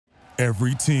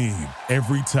Every team,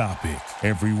 every topic,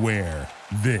 everywhere.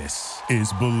 This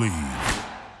is Believe.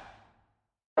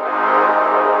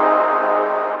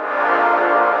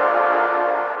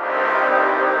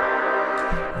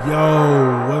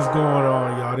 Yo, what's going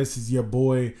on, y'all? This is your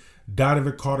boy,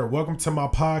 Donovan Carter. Welcome to my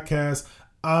podcast.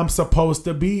 I'm supposed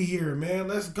to be here, man.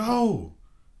 Let's go.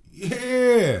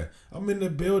 Yeah, I'm in the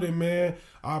building, man.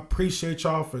 I appreciate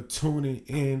y'all for tuning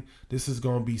in. This is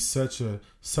going to be such a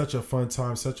fun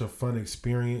time, such a fun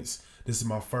experience. This is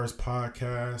my first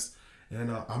podcast,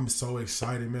 and I'm so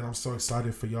excited, man. I'm so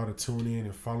excited for y'all to tune in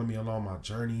and follow me along my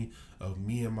journey of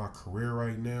me and my career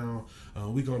right now.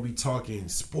 We're going to be talking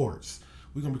sports.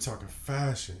 We're going to be talking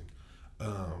fashion.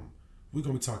 We're going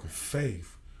to be talking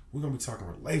faith. We're going to be talking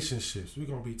relationships. We're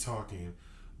going to be talking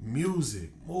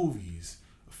music, movies,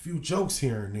 a few jokes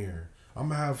here and there. I'm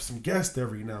going to have some guests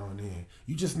every now and then.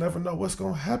 You just never know what's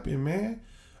going to happen, man.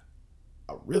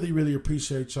 I really, really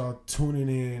appreciate y'all tuning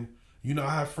in. You know,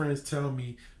 I have friends telling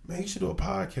me, man, you should do a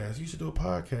podcast. You should do a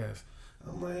podcast.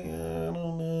 I'm like, I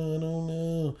don't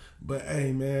know. But,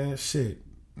 hey, man, shit.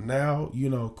 Now, you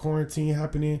know, quarantine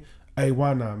happening. Hey,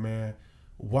 why not, man?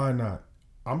 Why not?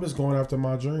 I'm just going after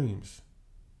my dreams.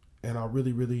 And I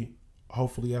really, really,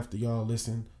 hopefully after y'all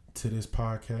listen to this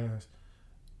podcast,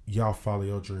 y'all follow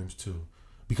your dreams too.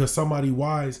 Because somebody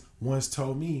wise once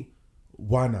told me,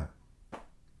 why not?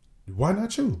 Why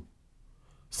not you?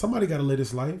 Somebody got to live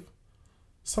this life.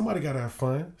 Somebody got to have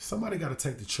fun. Somebody got to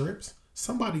take the trips.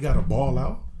 Somebody got to ball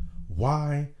out.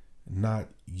 Why not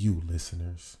you,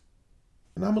 listeners?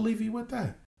 And I'm going to leave you with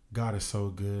that. God is so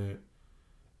good.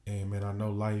 And man, I know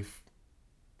life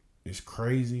is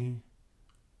crazy.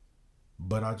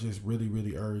 But I just really,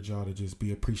 really urge y'all to just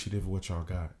be appreciative of what y'all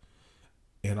got.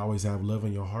 And always have love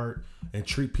in your heart and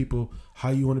treat people how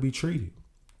you want to be treated.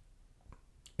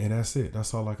 And that's it.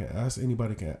 That's all I can ask.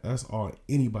 That's all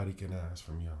anybody can ask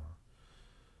from y'all.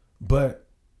 But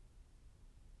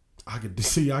I could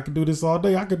do this all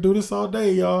day. I could do this all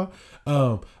day, y'all.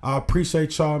 I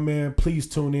appreciate y'all, man. Please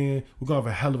tune in. We're going to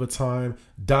have a hell of a time.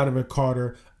 Donovan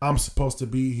Carter. I'm supposed to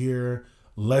be here.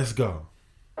 Let's go.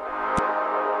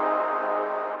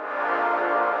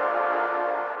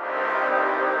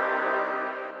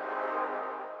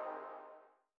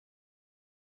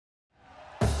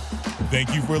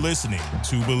 Thank you for listening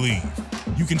to Believe.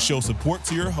 You can show support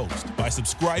to your host by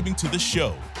subscribing to the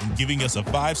show and giving us a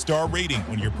 5-star rating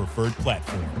on your preferred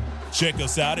platform. Check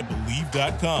us out at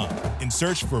Believe.com and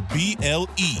search for BLEAV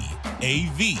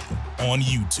on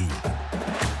YouTube.